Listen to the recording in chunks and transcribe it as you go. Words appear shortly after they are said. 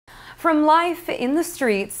From life in the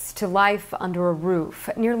streets to life under a roof,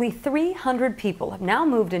 nearly 300 people have now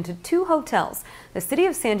moved into 2 hotels the city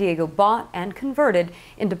of San Diego bought and converted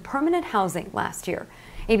into permanent housing last year.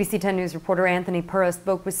 ABC 10 News reporter Anthony Pura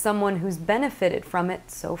spoke with someone who's benefited from it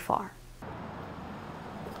so far.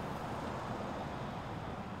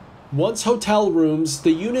 Once hotel rooms, the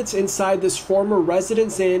units inside this former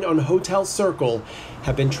Residence Inn on Hotel Circle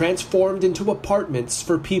have been transformed into apartments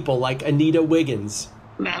for people like Anita Wiggins.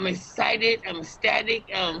 I'm excited. I'm ecstatic.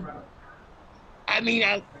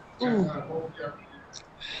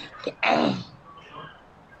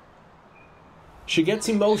 She gets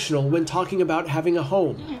emotional when talking about having a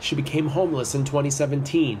home. She became homeless in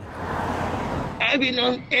 2017. I've been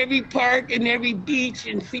on every park and every beach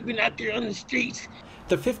and sleeping out there on the streets.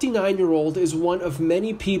 The 59-year-old is one of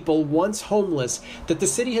many people once homeless that the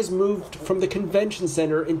city has moved from the convention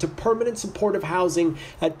center into permanent supportive housing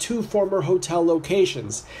at 2 former hotel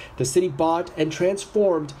locations. The city bought and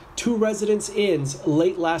transformed 2 Residence Inns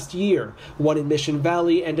late last year, one in Mission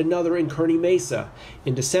Valley and another in Kearny Mesa.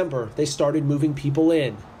 In December, they started moving people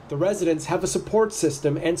in. The residents have a support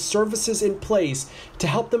system and services in place to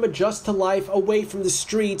help them adjust to life away from the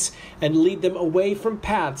streets and lead them away from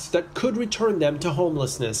paths that could return them to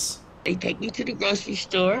homelessness. They take me to the grocery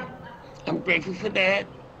store. I'm grateful for that.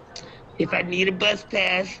 If I need a bus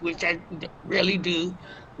pass, which I rarely do,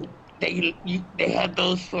 they have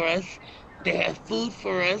those for us. They have food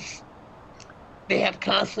for us. They have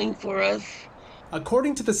counseling for us.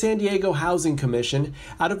 According to the San Diego Housing Commission,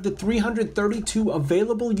 out of the 332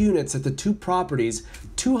 available units at the 2 properties,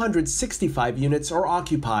 265 units are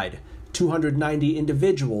occupied. 290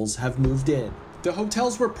 individuals have moved in. The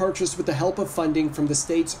hotels were purchased with the help of funding from the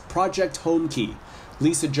state's Project Homekey.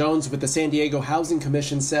 Lisa Jones with the San Diego Housing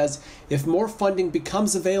Commission says if more funding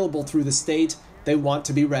becomes available through the state, they want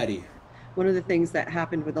to be ready. One of the things that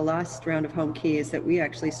happened with the last round of Homekey is that we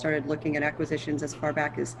actually started looking at acquisitions as far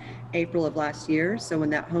back as April of last year. So when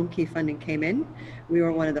that Homekey funding came in, we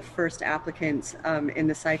were one of the first applicants in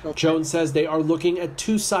the cycle. Jones says they are looking at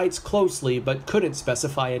 2 sites closely, but couldn't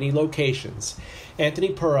specify any locations.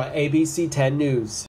 Anthony Pura, ABC 10 News.